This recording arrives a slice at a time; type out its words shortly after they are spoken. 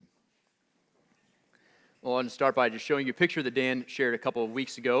Well, I want to start by just showing you a picture that Dan shared a couple of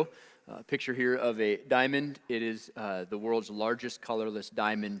weeks ago. A picture here of a diamond. It is the world's largest colorless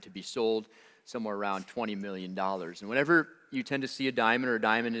diamond to be sold, somewhere around $20 million. And whenever you tend to see a diamond or a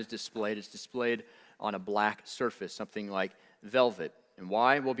diamond is displayed, it's displayed on a black surface, something like velvet. And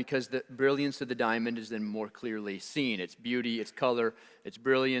why? Well, because the brilliance of the diamond is then more clearly seen. Its beauty, its color, its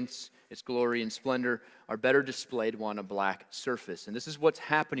brilliance, its glory and splendor are better displayed on a black surface. And this is what's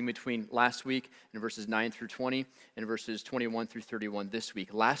happening between last week in verses 9 through 20 and verses 21 through 31 this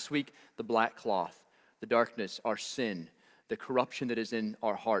week. Last week, the black cloth, the darkness, our sin, the corruption that is in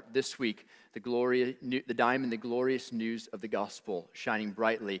our heart. This week, the diamond, the glorious news of the gospel shining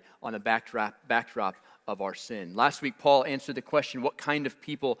brightly on a backdrop of our sin. Last week, Paul answered the question, what kind of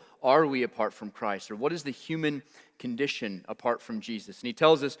people are we apart from Christ? Or what is the human condition apart from Jesus? And he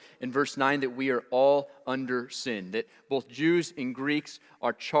tells us in verse 9 that we are all under sin, that both Jews and Greeks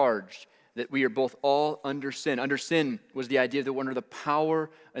are charged, that we are both all under sin. Under sin was the idea that we're under the power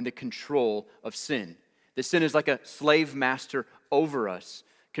and the control of sin. That sin is like a slave master over us,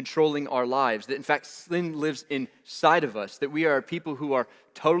 controlling our lives. That in fact, sin lives inside of us. That we are people who are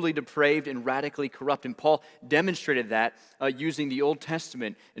totally depraved and radically corrupt. And Paul demonstrated that using the Old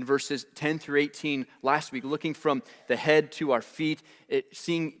Testament in verses 10 through 18 last week, looking from the head to our feet,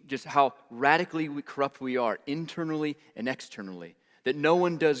 seeing just how radically corrupt we are, internally and externally. That no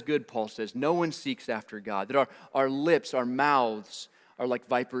one does good, Paul says. No one seeks after God. That our lips, our mouths are like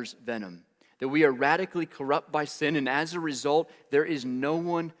viper's venom. That we are radically corrupt by sin, and as a result, there is no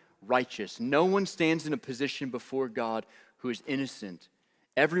one righteous. No one stands in a position before God who is innocent.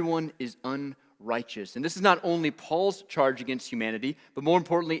 Everyone is unrighteous. And this is not only Paul's charge against humanity, but more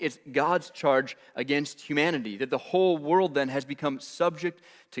importantly, it's God's charge against humanity, that the whole world then has become subject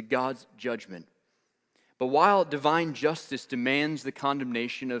to God's judgment. But while divine justice demands the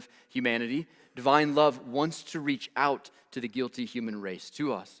condemnation of humanity, divine love wants to reach out to the guilty human race,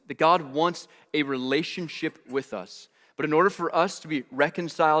 to us. That God wants a relationship with us. But in order for us to be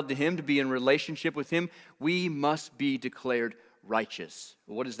reconciled to Him, to be in relationship with Him, we must be declared righteous.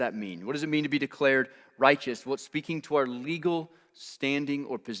 Well, what does that mean? What does it mean to be declared righteous? Well, it's speaking to our legal standing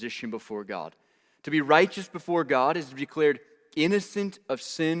or position before God. To be righteous before God is to be declared innocent of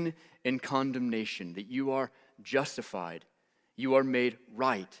sin and condemnation, that you are justified, you are made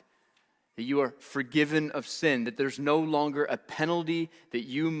right, that you are forgiven of sin, that there's no longer a penalty that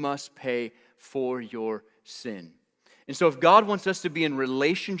you must pay for your sin. And so if God wants us to be in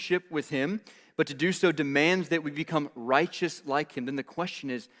relationship with Him, but to do so demands that we become righteous like Him, then the question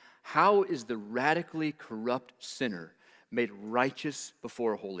is, how is the radically corrupt sinner made righteous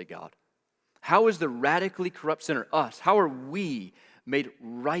before a holy God? How is the radically corrupt sinner, us, how are we made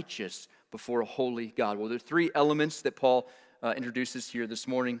righteous before a holy God? Well, there are three elements that Paul introduces here this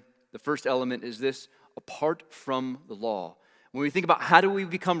morning. The first element is this: apart from the law. When we think about how do we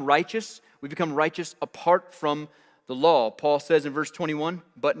become righteous, we become righteous apart from the law. Paul says in verse 21,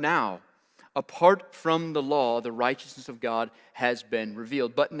 but now, apart from the law, the righteousness of God has been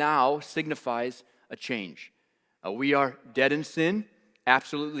revealed. But now signifies a change. We are dead in sin,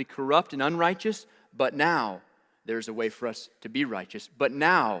 absolutely corrupt and unrighteous, but now there's a way for us to be righteous. But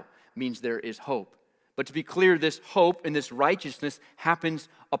now means there is hope. But to be clear, this hope and this righteousness happens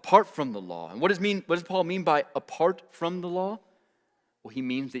apart from the law. And what does Paul mean by apart from the law? Well, he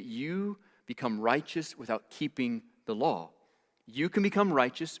means that you become righteous without keeping the law. You can become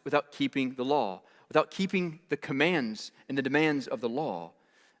righteous without keeping the law, without keeping the commands and the demands of the law.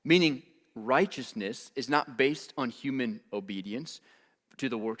 Meaning, righteousness is not based on human obedience to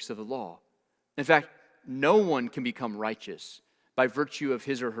the works of the law. In fact, no one can become righteous by virtue of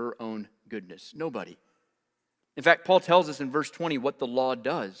his or her own goodness. Nobody. In fact, Paul tells us in verse 20 what the law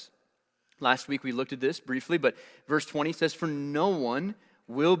does. Last week we looked at this briefly, but verse 20 says, for no one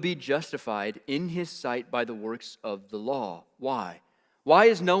will be justified in his sight by the works of the law. Why? Why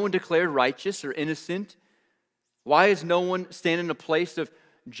is no one declared righteous or innocent? Why is no one standing in a place of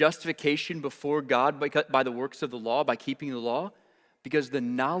justification before God by the works of the law, by keeping the law? Because the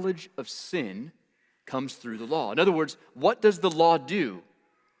knowledge of sin comes through the law. In other words, what does the law do?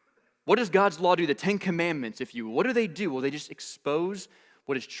 What does God's law do? The Ten Commandments, if you will. What do? Well, they just expose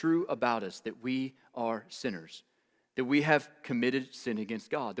what is true about us, that we are sinners, that we have committed sin against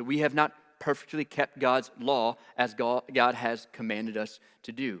God, that we have not perfectly kept God's law as God has commanded us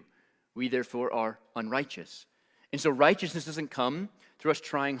to do. We therefore are unrighteous. And so righteousness doesn't come through us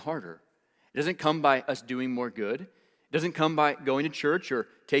trying harder. It doesn't come by us doing more good. It doesn't come by going to church or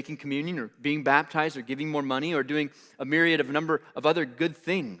taking communion or being baptized or giving more money or doing a number of other good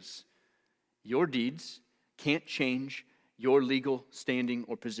things. Your deeds can't change your legal standing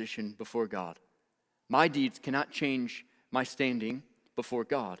or position before God. My deeds cannot change my standing before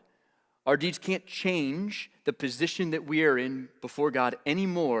God. Our deeds can't change the position that we are in before God any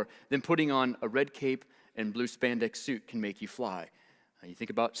more than putting on a red cape and blue spandex suit can make you fly. You think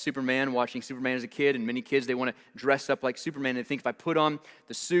about Superman, watching Superman as a kid, and many kids, they want to dress up like Superman. They think if I put on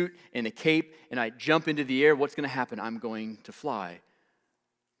the suit and the cape and I jump into the air, what's going to happen? I'm going to fly.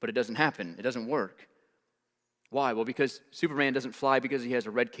 But it doesn't happen. It doesn't work. Why? Well, because Superman doesn't fly because he has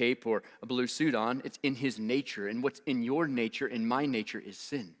a red cape or a blue suit on. It's in his nature. And what's in your nature and my nature is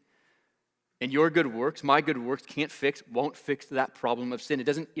sin. And your good works, my good works, won't fix that problem of sin. It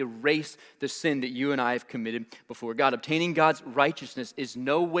doesn't erase the sin that you and I have committed before God. Obtaining God's righteousness is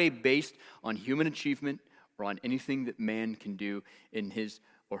no way based on human achievement or on anything that man can do in his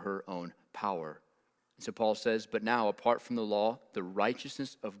or her own power. And so Paul says, but now, apart from the law, the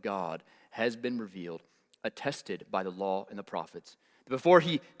righteousness of God has been revealed, attested by the law and the prophets. Before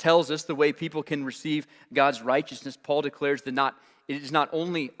he tells us the way people can receive God's righteousness, Paul declares that it is not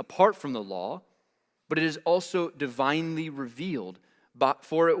only apart from the law, but it is also divinely revealed,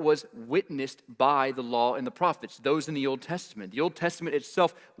 for it was witnessed by the law and the prophets, those in the Old Testament. The Old Testament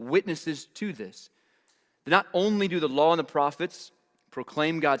itself witnesses to this. Not only do the law and the prophets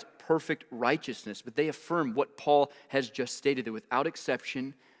proclaim God's perfect righteousness, but they affirm what Paul has just stated, that without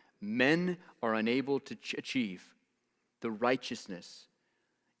exception, men are unable to achieve the righteousness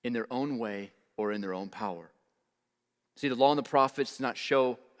in their own way or in their own power. See, the law and the prophets did not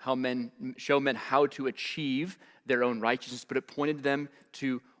show men how to achieve their own righteousness, but it pointed them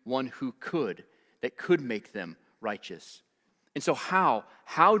to one that could make them righteous. And so how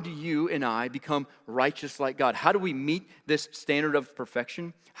do you and I become righteous like God? How do we meet this standard of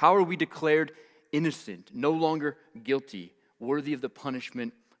perfection? How are we declared innocent, no longer guilty, worthy of the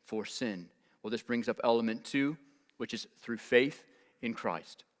punishment for sin? Well, this brings up element 2, which is through faith in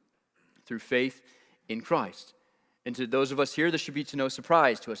Christ. Through faith in Christ. And to those of us here, this should be to no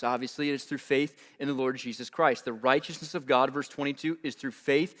surprise to us. Obviously, it is through faith in the Lord Jesus Christ. The righteousness of God, verse 22, is through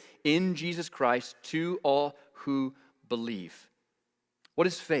faith in Jesus Christ to all who believe. What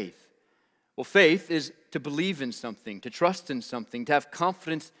is faith? Well, faith is to believe in something, to trust in something, to have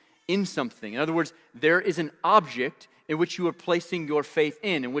confidence in something. In other words, there is an object in which you are placing your faith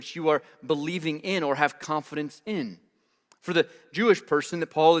in which you are believing in or have confidence in. For the Jewish person that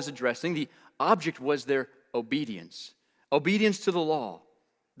Paul is addressing, the object was their obedience. Obedience to the law.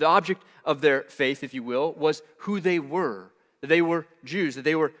 The object of their faith, if you will, was who they were. That they were Jews, that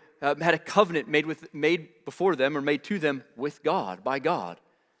they were had a covenant made before them or made to them with God, by God.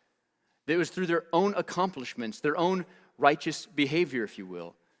 It was through their own accomplishments, their own righteous behavior, if you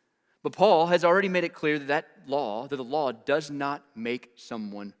will. But Paul has already made it clear that the law does not make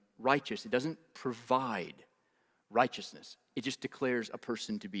someone righteous. It doesn't provide righteousness. It just declares a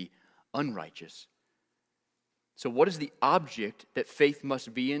person to be unrighteous. So what is the object that faith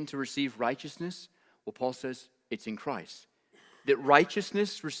must be in to receive righteousness? Well, Paul says it's in Christ. That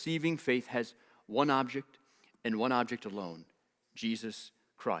righteousness receiving faith has one object and one object alone, Jesus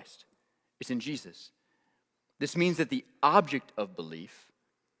Christ. It's in Jesus. This means that the object of belief,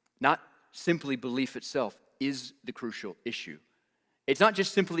 not simply belief itself, is the crucial issue. It's not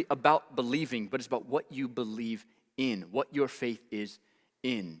just simply about believing, but it's about what you believe in, what your faith is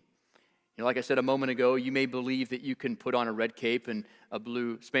in. You know, like I said a moment ago, you may believe that you can put on a red cape and a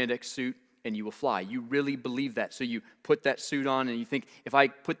blue spandex suit and you will fly. You really believe that. So you put that suit on and you think, if I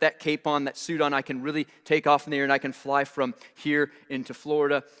put that cape on, that suit on, I can really take off in the air and I can fly from here into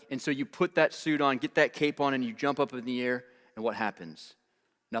Florida. And so you put that suit on, get that cape on, and you jump up in the air. And what happens?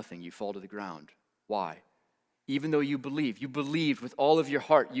 Nothing. You fall to the ground. Why? Even though you believed with all of your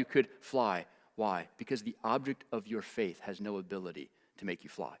heart you could fly. Why? Because the object of your faith has no ability to make you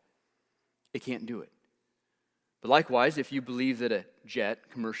fly. It can't do it. But likewise, if you believe that a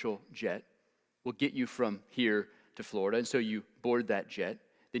commercial jet, will get you from here to Florida, and so you board that jet,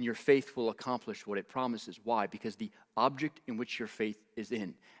 then your faith will accomplish what it promises. Why? Because the object in which your faith is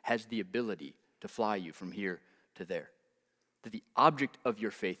in has the ability to fly you from here to there. That the object of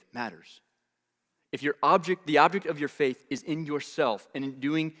your faith matters. If the object of your faith is in yourself and in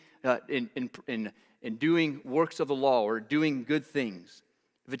doing works of the law or doing good things,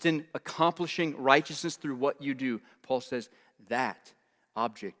 if it's in accomplishing righteousness through what you do, Paul says that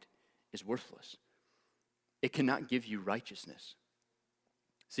object is worthless. It cannot give you righteousness.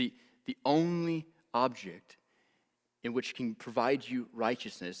 See, the only object in which can provide you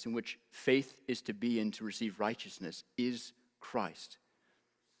righteousness, in which faith is to be in to receive righteousness, is Christ.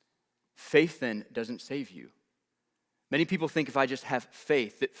 Faith then doesn't save you. Many people think if I just have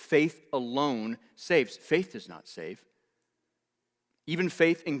faith, that faith alone saves. Faith does not save. Even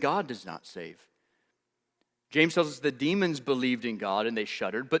faith in God does not save. James tells us the demons believed in God and they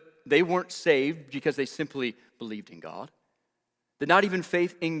shuddered, but they weren't saved because they simply believed in God. That not even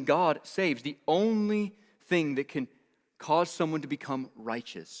faith in God saves. The only thing that can cause someone to become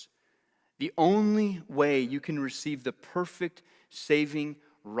righteous, the only way you can receive the perfect saving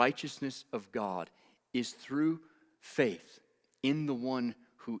righteousness of God is through faith in the one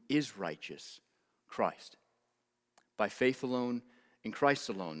who is righteous, Christ. By faith alone, in Christ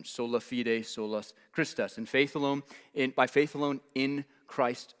alone, sola fide, solus Christus, and faith alone, by faith alone, in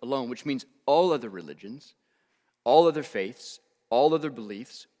Christ alone, which means all other religions, all other faiths, all other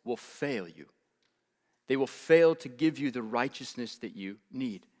beliefs will fail you. They will fail to give you the righteousness that you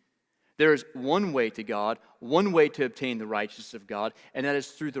need. There is one way to God, one way to obtain the righteousness of God, and that is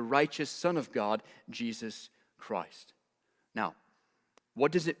through the righteous Son of God, Jesus Christ. Now,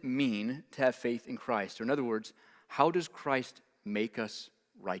 what does it mean to have faith in Christ? Or in other words, how does Christ make us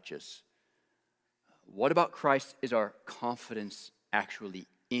righteous? What about Christ is our confidence actually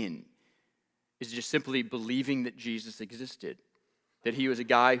in? Is it just simply believing that Jesus existed? That he was a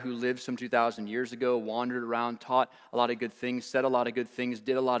guy who lived some 2,000 years ago, wandered around, taught a lot of good things, said a lot of good things,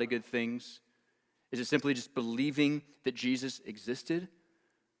 did a lot of good things? Is it simply just believing that Jesus existed?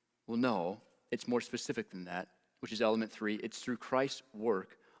 Well, no, it's more specific than that, which is element 3. It's through Christ's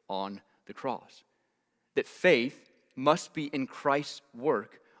work on the cross. That faith must be in Christ's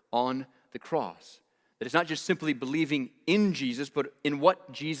work on the cross. That it's not just simply believing in Jesus, but in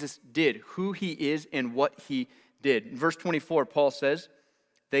what Jesus did, who he is and what he did. In verse 24, Paul says,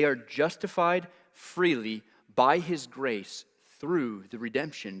 they are justified freely by his grace through the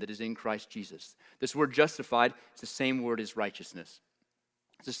redemption that is in Christ Jesus. This word justified is the same word as righteousness.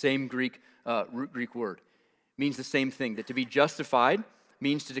 It's the same Greek word. It means the same thing, that to be justified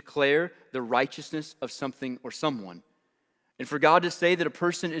means to declare the righteousness of something or someone. And for God to say that a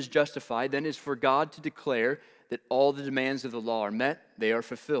person is justified, then is for God to declare that all the demands of the law are met, they are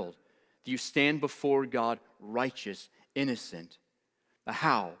fulfilled. You stand before God righteous, innocent.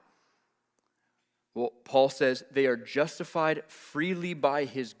 How? Well, Paul says they are justified freely by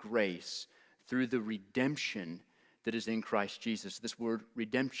his grace through the redemption that is in Christ Jesus. This word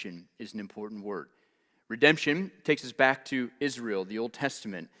redemption is an important word. Redemption takes us back to Israel, the Old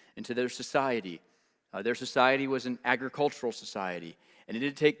Testament, and to their society. Their society was an agricultural society, and it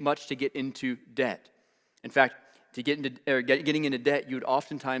didn't take much to get into debt. In fact, getting into debt, you would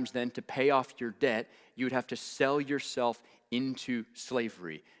oftentimes then, to pay off your debt, you would have to sell yourself into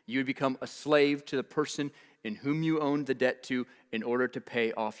slavery. You would become a slave to the person in whom you owned the debt to in order to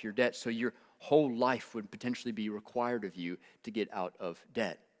pay off your debt. So your whole life would potentially be required of you to get out of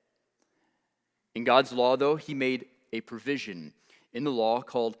debt. In God's law, though, he made a provision in the law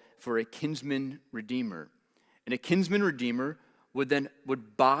called for a kinsman redeemer. And a kinsman redeemer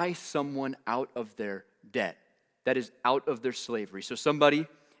would buy someone out of their debt. That is, out of their slavery. So somebody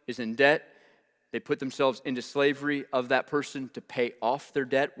is in debt. They put themselves into slavery of that person to pay off their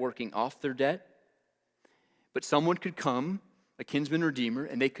debt, working off their debt. But someone could come, a kinsman redeemer,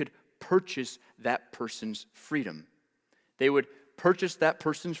 and they could purchase that person's freedom. They would purchase that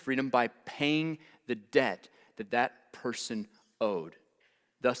person's freedom by paying the debt that that person owed.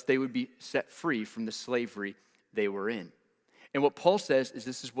 Thus, they would be set free from the slavery they were in. And what Paul says is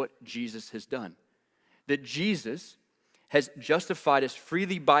this is what Jesus has done. That Jesus has justified us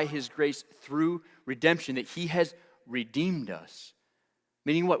freely by his grace through redemption, that he has redeemed us.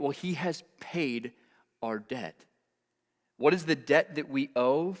 Meaning what? Well, he has paid our debt. What is the debt that we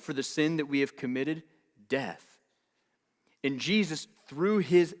owe for the sin that we have committed? Death. And Jesus, through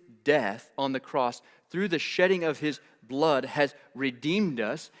his death on the cross, through the shedding of his blood, has redeemed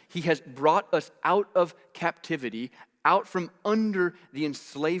us. He has brought us out of captivity, out from under the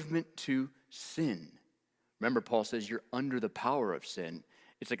enslavement to sin. Remember, Paul says you're under the power of sin.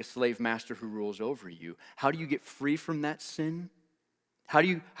 It's like a slave master who rules over you. How do you get free from that sin? How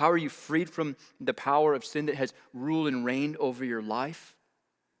are you freed from the power of sin that has ruled and reigned over your life?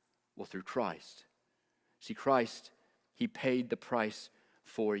 Well, through Christ. See, Christ, he paid the price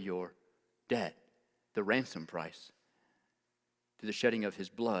for your debt, the ransom price, through the shedding of his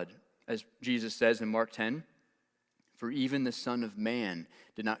blood. As Jesus says in Mark 10, for even the Son of Man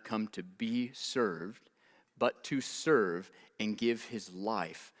did not come to be served, but to serve and give his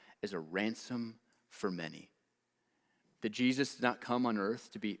life as a ransom for many. That Jesus did not come on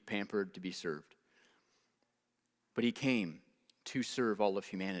earth to be pampered, to be served. But he came to serve all of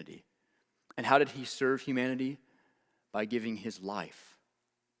humanity. And how did he serve humanity? By giving his life.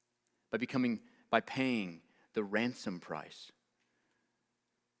 By paying the ransom price.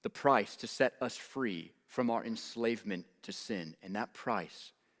 The price to set us free from our enslavement to sin. And that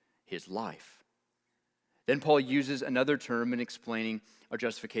price, his life. Then Paul uses another term in explaining our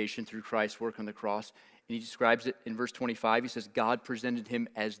justification through Christ's work on the cross, and he describes it in verse 25. He says, God presented him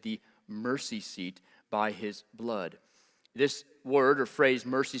as the mercy seat by his blood. This word or phrase,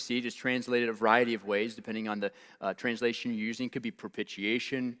 mercy seat, is translated a variety of ways depending on the translation you're using. It could be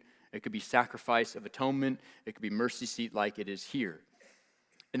propitiation, it could be sacrifice of atonement, it could be mercy seat like it is here.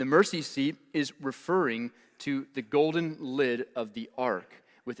 And the mercy seat is referring to the golden lid of the ark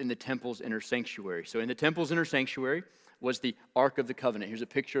within the temple's inner sanctuary. So in the temple's inner sanctuary was the Ark of the Covenant. Here's a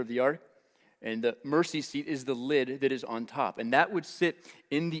picture of the ark. And the mercy seat is the lid that is on top. And that would sit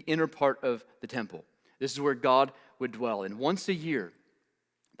in the inner part of the temple. This is where God would dwell. And once a year,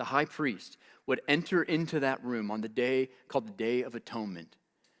 the high priest would enter into that room on the day called the Day of Atonement.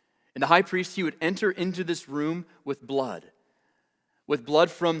 And the high priest, he would enter into this room with blood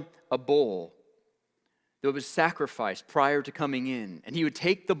from a bull that was sacrificed prior to coming in. And he would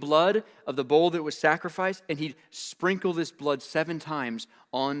take the blood of the bull that was sacrificed, and he'd sprinkle this blood 7 times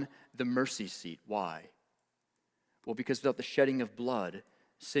on the mercy seat. Why? Well, because without the shedding of blood,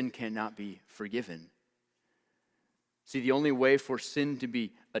 sin cannot be forgiven. See, the only way for sin to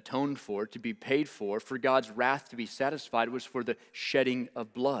be atoned for, to be paid for God's wrath to be satisfied, was for the shedding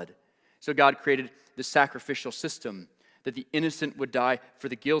of blood. So God created the sacrificial system, that the innocent would die for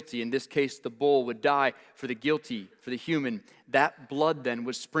the guilty. In this case, the bull would die for the guilty, for the human. That blood then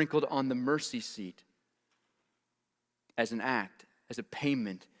was sprinkled on the mercy seat as an act, as a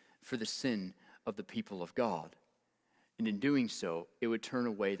payment for the sin of the people of God. And in doing so, it would turn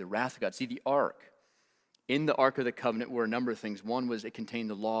away the wrath of God. See, the ark, in the Ark of the Covenant were a number of things. One was it contained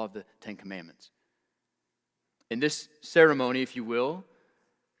the law of the 10 Commandments. In this ceremony, if you will,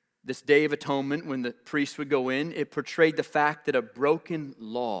 this Day of Atonement, when the priest would go in, it portrayed the fact that a broken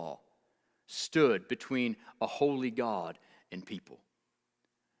law stood between a holy God and people.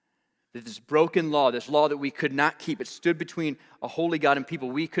 That this broken law, this law that we could not keep, it stood between a holy God and people.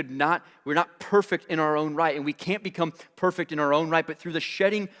 We're not perfect in our own right, and we can't become perfect in our own right, but through the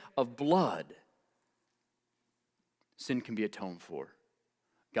shedding of blood, sin can be atoned for.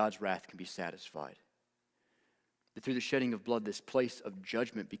 God's wrath can be satisfied. That through the shedding of blood, this place of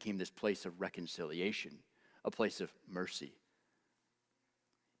judgment became this place of reconciliation, a place of mercy.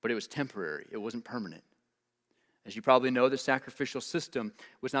 But it was temporary. It wasn't permanent. As you probably know, the sacrificial system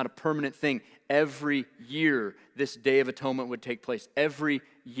was not a permanent thing. Every year, this Day of Atonement would take place. Every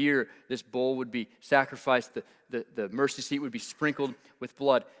year, this bull would be sacrificed. The mercy seat would be sprinkled with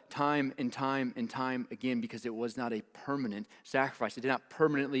blood time and time and time again, because it was not a permanent sacrifice. It did not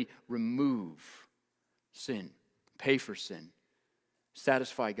permanently remove sin, pay for sin,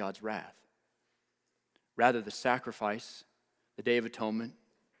 satisfy God's wrath. Rather, the sacrifice, the Day of Atonement,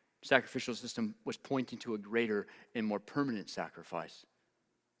 sacrificial system was pointing to a greater and more permanent sacrifice,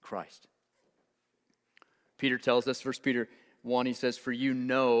 Christ. Peter tells us, 1 Peter 1, he says, "For you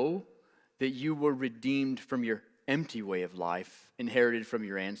know that you were redeemed from your empty way of life, inherited from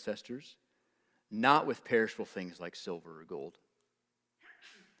your ancestors, not with perishable things like silver or gold,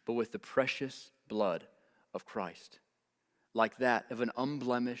 but with the precious blood of Christ, like that of an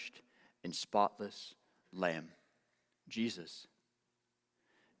unblemished and spotless lamb." Jesus.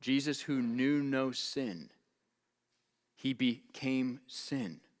 Jesus, who knew no sin, he became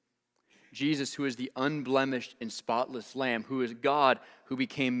sin. Jesus, who is the unblemished and spotless lamb, who is God, who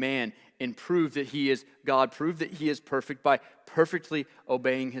became man and proved that he is God, proved that he is perfect by perfectly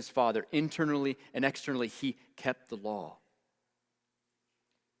obeying his Father. Internally and externally, he kept the law.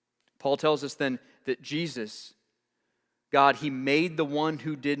 Paul tells us then that Jesus, God, he made the one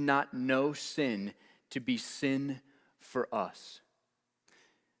who did not know sin to be sin for us.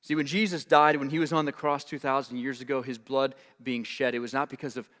 See, when Jesus died, when he was on the cross 2,000 years ago, his blood being shed, it was not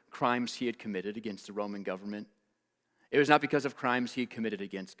because of crimes he had committed against the Roman government. It was not because of crimes he had committed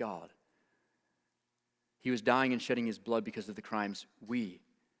against God. He was dying and shedding his blood because of the crimes we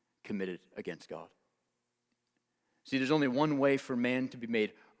committed against God. See, there's only one way for man to be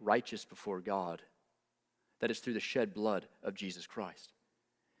made righteous before God. That is through the shed blood of Jesus Christ.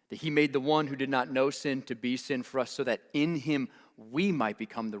 That he made the one who did not know sin to be sin for us, so that in him we might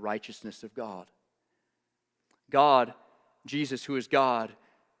become the righteousness of God. God, Jesus, who is God,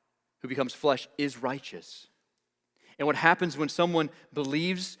 who becomes flesh, is righteous. And what happens when someone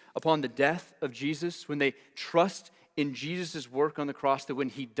believes upon the death of Jesus, when they trust in Jesus' work on the cross, that when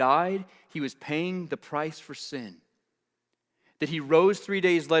he died, he was paying the price for sin, that he rose 3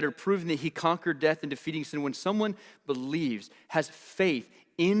 days later, proving that he conquered death and defeating sin. When someone believes, has faith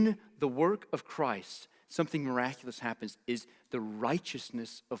in the work of Christ, something miraculous happens, is the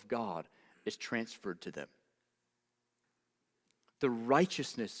righteousness of God is transferred to them. The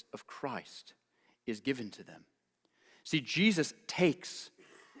righteousness of Christ is given to them. See, Jesus takes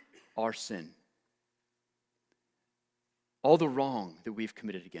our sin, all the wrong that we've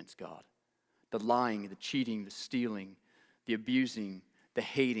committed against God, the lying, the cheating, the stealing, the abusing, the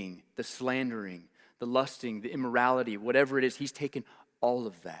hating, the slandering, the lusting, the immorality, whatever it is, he's taken all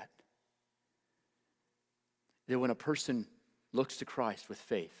of that. That when a person looks to Christ with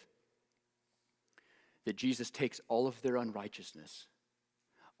faith, that Jesus takes all of their unrighteousness,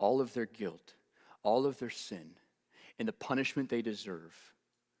 all of their guilt, all of their sin, and the punishment they deserve,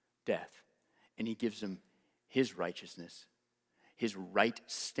 death, and he gives them his righteousness, his right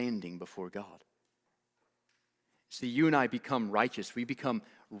standing before God. See, you and I become righteous. We become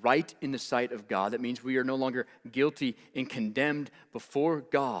right in the sight of God. That means we are no longer guilty and condemned before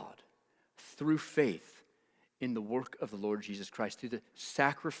God through faith in the work of the Lord Jesus Christ, through the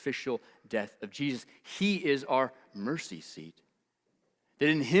sacrificial death of Jesus. He is our mercy seat. That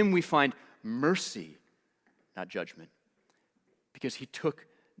in him we find mercy, not judgment, because he took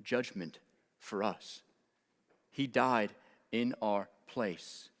judgment for us. He died in our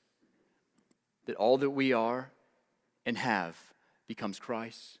place. That all that we are and have becomes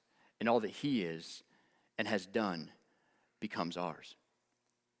Christ's, and all that he is and has done becomes ours.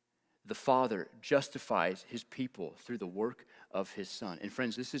 The Father justifies his people through the work of his Son. And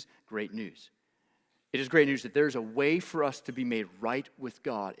friends, this is great news. It is great news that there is a way for us to be made right with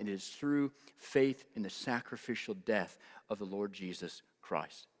God, and it is through faith in the sacrificial death of the Lord Jesus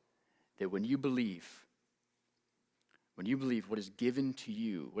Christ. That when you believe what is given to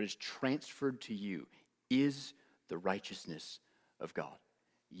you, what is transferred to you, is the righteousness of God.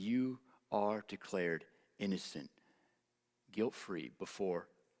 You are declared innocent, guilt-free before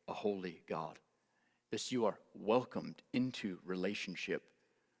a holy God. Thus you are welcomed into relationship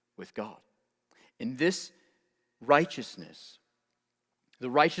with God. And this righteousness, the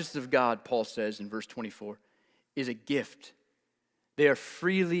righteousness of God, Paul says in verse 24, is a gift. They are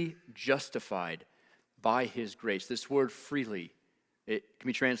freely justified by his grace. This word freely, it can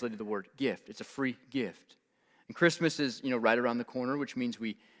be translated the word gift. It's a free gift. And Christmas is, right around the corner, which means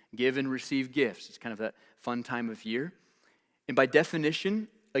we give and receive gifts. It's kind of that fun time of year. And by definition,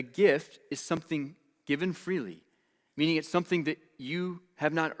 a gift is something given freely, meaning it's something that you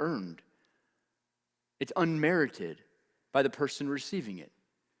have not earned. It's unmerited by the person receiving it.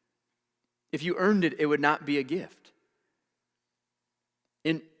 If you earned it, it would not be a gift.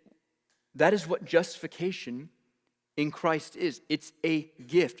 And that is what justification in Christ is. It's a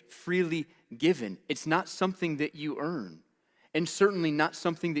gift freely given. It's not something that you earn, and certainly not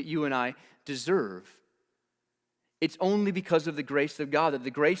something that you and I deserve. It's only because of the grace of God, that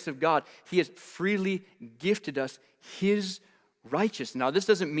the grace of God, he has freely gifted us his righteousness. Now, this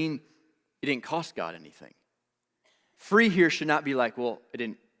doesn't mean it didn't cost God anything. Free here should not be like, well,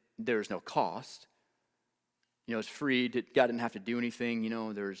 there's no cost. It's free. God didn't have to do anything.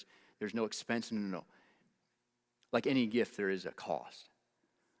 There's no expense. No. Like any gift, there is a cost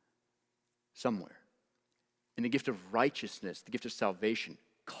somewhere. And the gift of righteousness, the gift of salvation,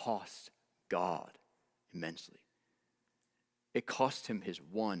 cost God immensely. It cost him his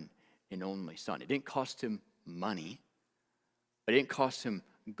one and only Son. It didn't cost him money. It didn't cost him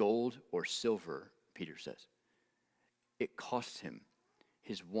gold or silver, Peter says. It cost him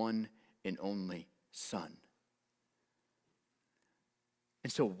his one and only Son.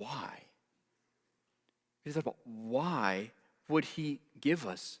 And so why? Why would he give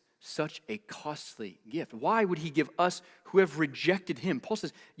us such a costly gift? Why would he give us who have rejected him? Paul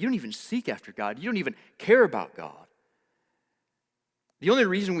says, you don't even seek after God. You don't even care about God. The only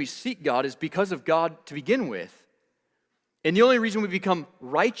reason we seek God is because of God to begin with. And the only reason we become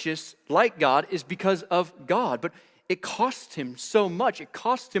righteous like God is because of God. But it cost him so much. It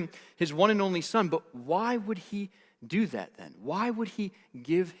cost him his one and only Son. But why would he do that then? Why would he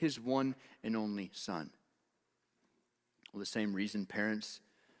give his one and only Son? Well, the same reason parents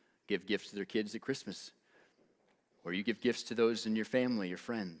give gifts to their kids at Christmas, or you give gifts to those in your family, your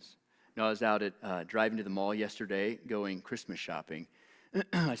friends. I was out at driving to the mall yesterday going Christmas shopping.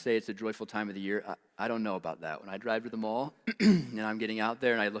 I say it's a joyful time of the year. I don't know about that. When I drive to the mall and I'm getting out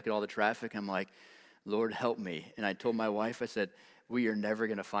there and I look at all the traffic, I'm like, Lord, help me. And I told my wife, I said, we are never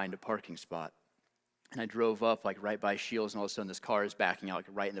going to find a parking spot. And I drove up right by Shields, and all of a sudden this car is backing out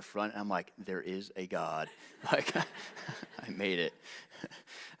right in the front. And I'm like, there is a God. I made it.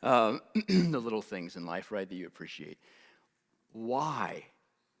 The little things in life, right, that you appreciate. Why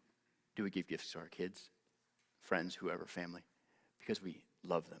do we give gifts to our kids, friends, whoever, family? Because we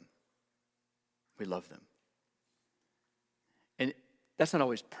love them. We love them. And that's not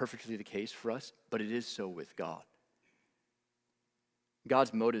always perfectly the case for us, but it is so with God.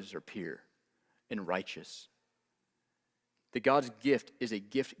 God's motives are pure. and righteous. That God's gift is a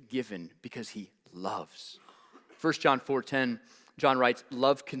gift given because he loves. 1 John 4:10, John writes,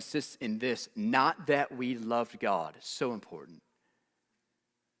 love consists in this, not that we loved God. So important.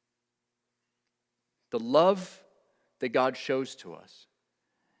 The love that God shows to us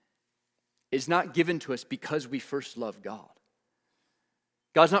is not given to us because we first loved God.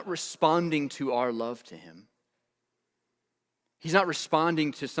 God's not responding to our love to him. He's not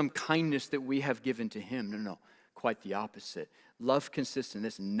responding to some kindness that we have given to him. No, quite the opposite. Love consists in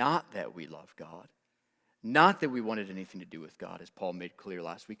this, not that we love God, not that we wanted anything to do with God, as Paul made clear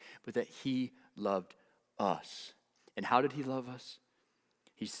last week, but that he loved us. And how did he love us?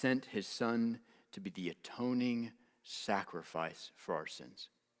 He sent his son to be the atoning sacrifice for our sins,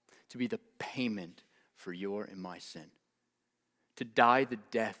 to be the payment for your and my sin, to die the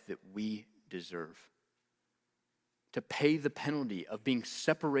death that we deserve, to pay the penalty of being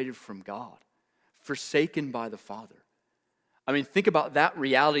separated from God, forsaken by the Father. I mean, think about that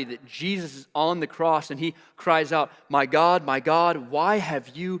reality that Jesus is on the cross and he cries out, my God, why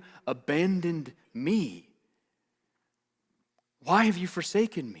have you abandoned me? Why have you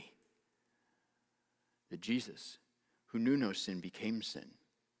forsaken me? That Jesus, who knew no sin, became sin.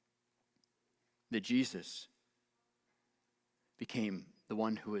 That Jesus became the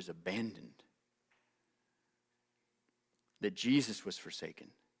one who was abandoned. That Jesus was forsaken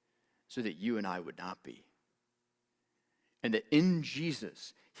so that you and I would not be. And that in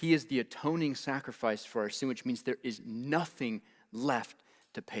Jesus, he is the atoning sacrifice for our sin, which means there is nothing left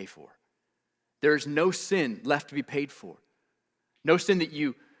to pay for. There is no sin left to be paid for. No sin that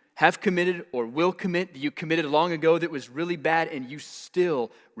you have committed or will commit, that you committed long ago that was really bad and you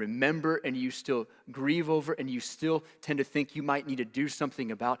still remember and you still grieve over and you still tend to think you might need to do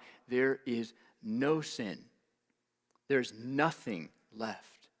something about. There is no sin. There's nothing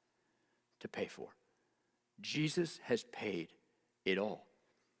left to pay for. Jesus has paid it all.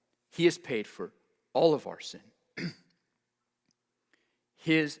 He has paid for all of our sin.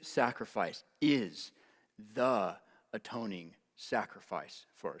 His sacrifice is the atoning sacrifice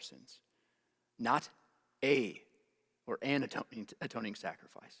for our sins. Not an atoning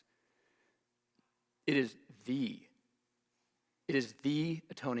sacrifice. It is the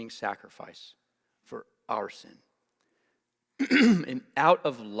atoning sacrifice for our sin. And out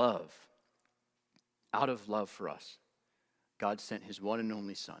of love for us, God sent his one and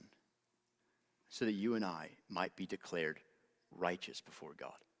only Son so that you and I might be declared righteous before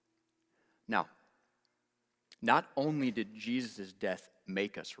God. Now, not only did Jesus' death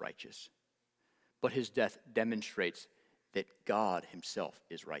make us righteous, but his death demonstrates that God himself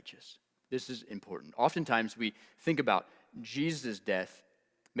is righteous. This is important. Oftentimes we think about Jesus' death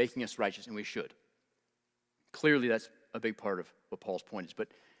making us righteous, and we should. Clearly that's a big part of what Paul's point is, but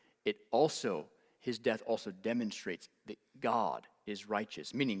his death also demonstrates that God is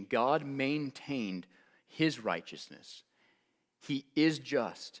righteous, meaning God maintained his righteousness. He is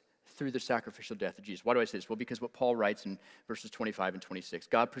just through the sacrificial death of Jesus. Why do I say this? Well, because what Paul writes in verses 25 and 26,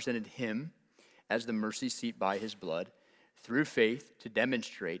 God presented him as the mercy seat by his blood through faith to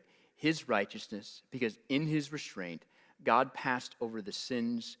demonstrate his righteousness, because in his restraint, God passed over the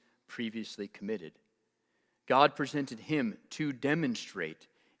sins previously committed. God presented him to demonstrate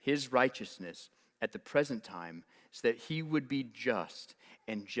his righteousness at the present time so that he would be just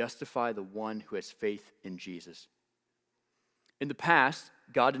and justify the one who has faith in Jesus. In the past,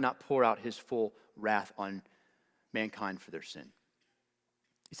 God did not pour out his full wrath on mankind for their sin.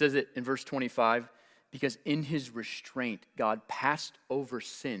 He says it in verse 25, because in his restraint, God passed over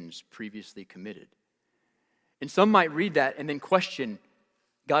sins previously committed. And some might read that and then question,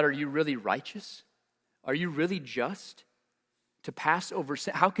 God, are you really righteous? Are you really just to pass over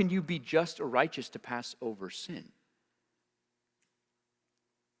sin? How can you be just or righteous to pass over sin?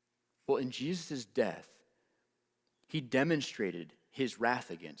 Well, in Jesus' death, he demonstrated his wrath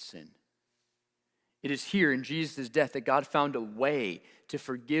against sin. It is here in Jesus' death that God found a way to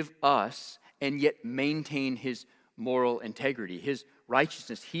forgive us and yet maintain his moral integrity, his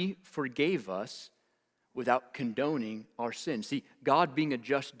righteousness. He forgave us without condoning our sin. See, God being a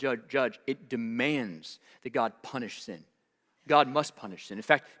just judge, it demands that God punish sin. God must punish sin. In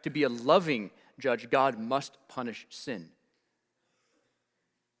fact, to be a loving judge, God must punish sin.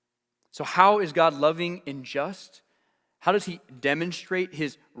 So how is God loving and just? How does he demonstrate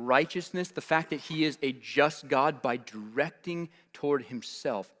his righteousness? The fact that he is a just God by directing toward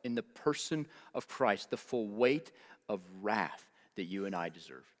himself in the person of Christ the full weight of wrath that you and I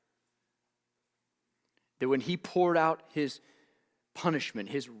deserve. That when he poured out his punishment,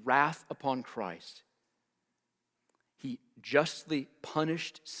 his wrath upon Christ, he justly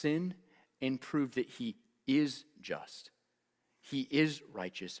punished sin and prove that he is just. He is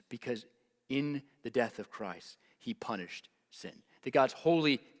righteous because in the death of Christ, he punished sin. That God's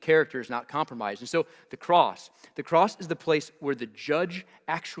holy character is not compromised. And so the cross is the place where the judge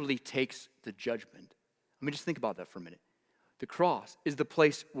actually takes the judgment. Let me just think about that for a minute. The cross is the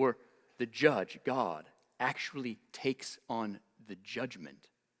place where the judge, God, actually takes on the judgment.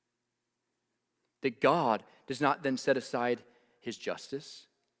 That God does not then set aside his justice.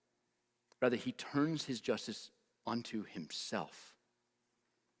 Rather, he turns his justice onto himself.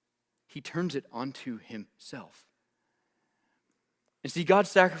 He turns it onto himself. And see, God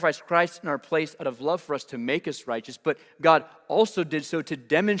sacrificed Christ in our place out of love for us to make us righteous, but God also did so to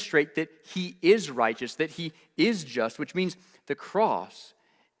demonstrate that he is righteous, that he is just, which means the cross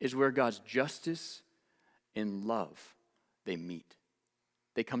is where God's justice and love, they meet.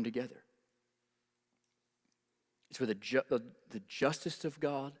 They come together. It's where the justice of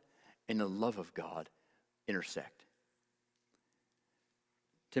God and the love of God intersect.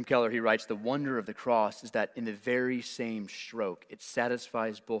 Tim Keller, he writes, the wonder of the cross is that in the very same stroke, it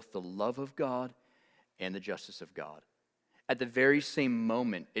satisfies both the love of God and the justice of God. At the very same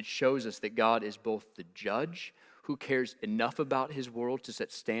moment, it shows us that God is both the judge who cares enough about his world to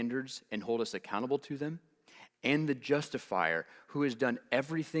set standards and hold us accountable to them, and the justifier who has done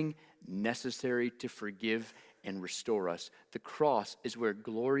everything necessary to forgive and restore us. The cross is where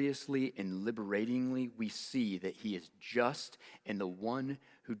gloriously and liberatingly we see that he is just and the one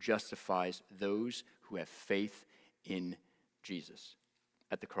who justifies those who have faith in Jesus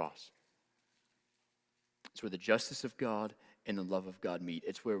at the cross. It's where the justice of God and the love of God meet.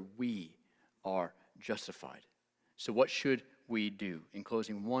 It's where we are justified. So what should we do? In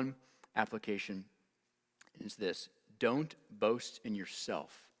closing, one application is this: don't boast in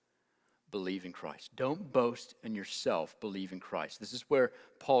yourself. Believe in Christ. Don't boast in yourself. Believe in Christ. This is where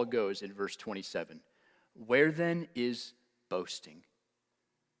Paul goes in verse 27. Where then is boasting?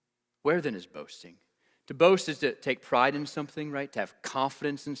 Where then is boasting? To boast is to take pride in something, right? To have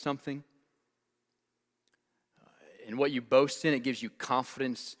confidence in something. And what you boast in, it gives you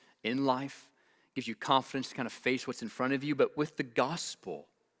confidence in life. It gives you confidence to kind of face what's in front of you. But with the gospel,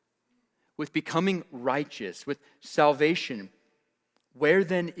 with becoming righteous, with salvation, where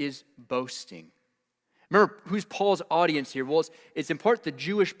then is boasting? Remember, who's Paul's audience here? Well, it's in part the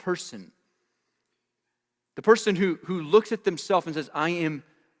Jewish person. The person who looks at themselves and says, I am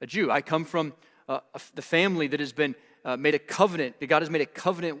a Jew. I come from the family that has been made a covenant, that God has made a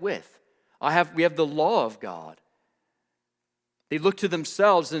covenant with. We have the law of God. They look to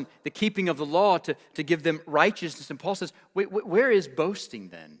themselves and the keeping of the law to give them righteousness. And Paul says, where is boasting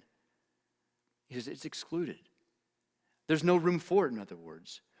then? He says, it's excluded. There's no room for it, in other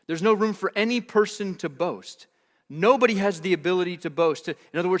words. There's no room for any person to boast. Nobody has the ability to boast. In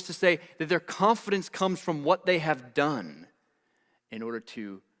other words, to say that their confidence comes from what they have done in order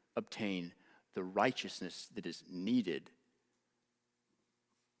to obtain the righteousness that is needed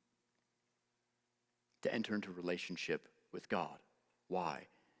to enter into relationship with God. Why?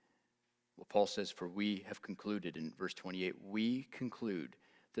 Well, Paul says, for we have concluded in verse 28, we conclude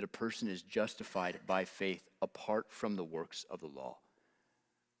that a person is justified by faith apart from the works of the law.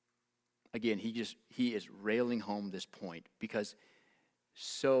 Again, he is railing home this point because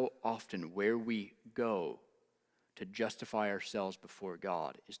so often where we go to justify ourselves before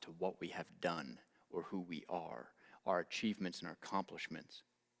God is to what we have done or who we are, our achievements and our accomplishments.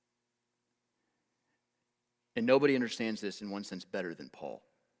 And nobody understands this in one sense better than Paul.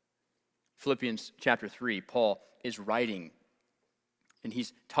 Philippians chapter 3, Paul is writing and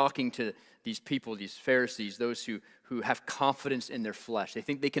he's talking to these people, these Pharisees, those who have confidence in their flesh. They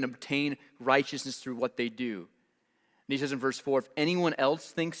think they can obtain righteousness through what they do. And he says in verse 4, if anyone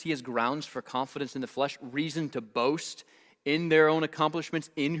else thinks he has grounds for confidence in the flesh, reason to boast in their own accomplishments,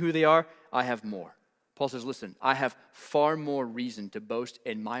 in who they are, I have more. Paul says, listen, I have far more reason to boast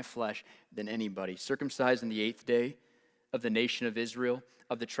in my flesh than anybody. Circumcised on the 8th day, of the nation of Israel,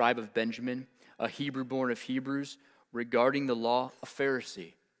 of the tribe of Benjamin, a Hebrew born of Hebrews, regarding the law, a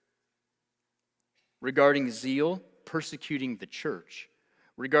Pharisee. Regarding zeal, persecuting the church.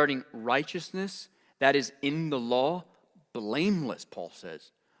 Regarding righteousness, that is in the law, blameless, Paul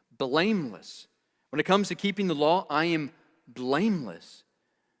says. Blameless. When it comes to keeping the law, I am blameless.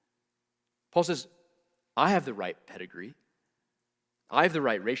 Paul says, I have the right pedigree. I have the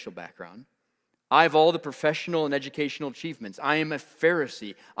right racial background. I have all the professional and educational achievements. I am a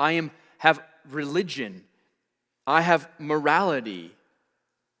Pharisee. I have religion. I have morality.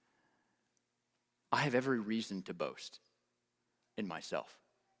 I have every reason to boast in myself.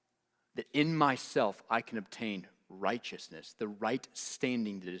 That in myself I can obtain righteousness, the right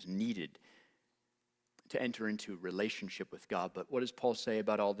standing that is needed to enter into relationship with God. But what does Paul say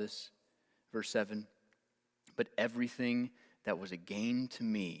about all this? Verse 7, but everything that was a gain to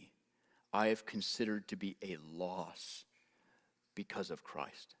me, I have considered to be a loss because of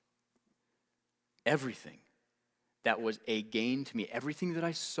Christ. Everything that was a gain to me, everything that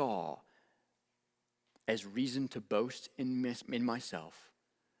I saw as reason to boast in myself,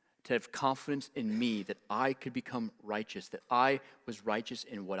 to have confidence in me that I could become righteous, that I was righteous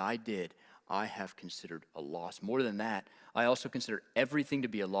in what I did, I have considered a loss. More than that, I also consider everything to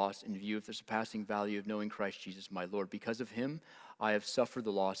be a loss in view of the surpassing value of knowing Christ Jesus my Lord. Because of him, I have suffered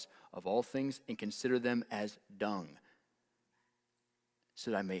the loss of all things and consider them as dung,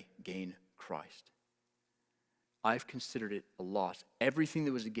 so that I may gain Christ. I've considered it a loss. Everything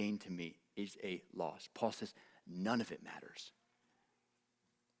that was a gain to me is a loss. Paul says, none of it matters.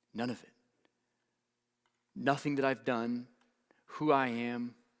 None of it. Nothing that I've done, who I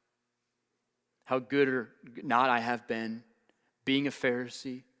am, how good or not I have been, being a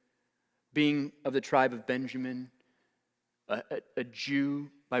Pharisee, being of the tribe of Benjamin, a Jew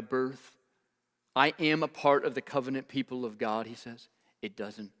by birth. I am a part of the covenant people of God, he says. It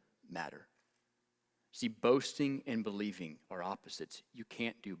doesn't matter. See, boasting and believing are opposites. You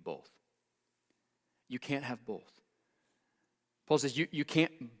can't do both. You can't have both. Paul says you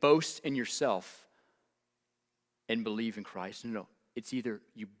can't boast in yourself and believe in Christ. No. It's either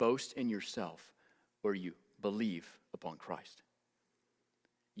you boast in yourself or you believe upon Christ.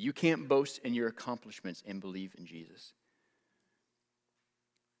 You can't boast in your accomplishments and believe in Jesus.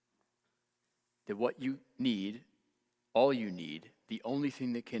 That what you need, all you need, the only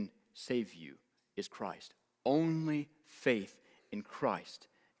thing that can save you is Christ. Only faith in Christ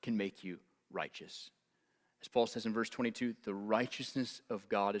can make you righteous. As Paul says in verse 22, the righteousness of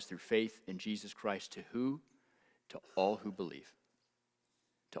God is through faith in Jesus Christ. To who? To all who believe.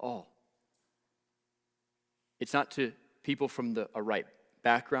 To all. It's not to people from a right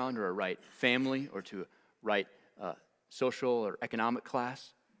background or a right family or to a right social or economic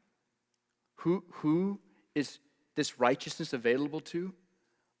class. Who is this righteousness available to?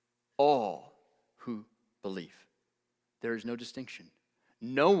 All who believe. There is no distinction.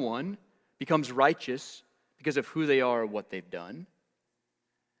 No one becomes righteous because of who they are or what they've done.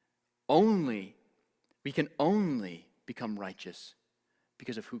 We can only become righteous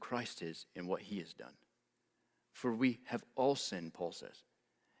because of who Christ is and what he has done. For we have all sinned, Paul says,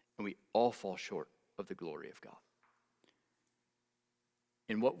 and we all fall short of the glory of God.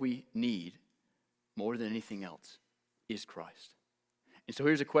 And what we need more than anything else is Christ. And so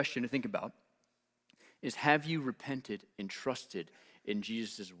here's a question to think about, is have you repented and trusted in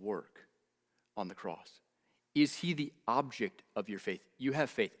Jesus' work on the cross? Is he the object of your faith? You have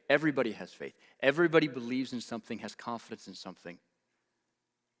faith. Everybody has faith. Everybody believes in something, has confidence in something.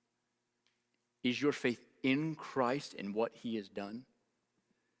 Is your faith in Christ and what he has done?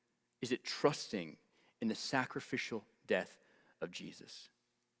 Is it trusting in the sacrificial death of Jesus?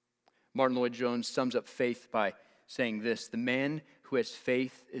 Martin Lloyd-Jones sums up faith by saying this: the man who has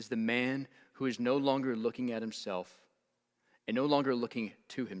faith is the man who is no longer looking at himself and no longer looking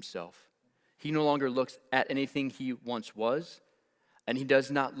to himself. He no longer looks at anything he once was, and he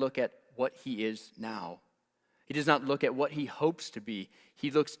does not look at what he is now. He does not look at what he hopes to be.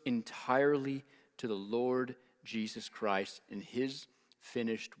 He looks entirely to the Lord Jesus Christ and his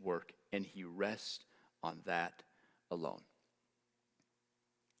finished work, and he rests on that alone.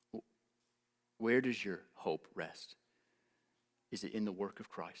 Where does your hope rest? Is it in the work of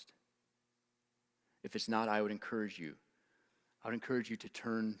Christ? If it's not, I would encourage you to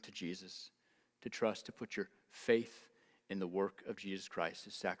turn to Jesus, to trust, to put your faith in the work of Jesus Christ,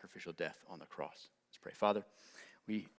 his sacrificial death on the cross. Let's pray. Father, we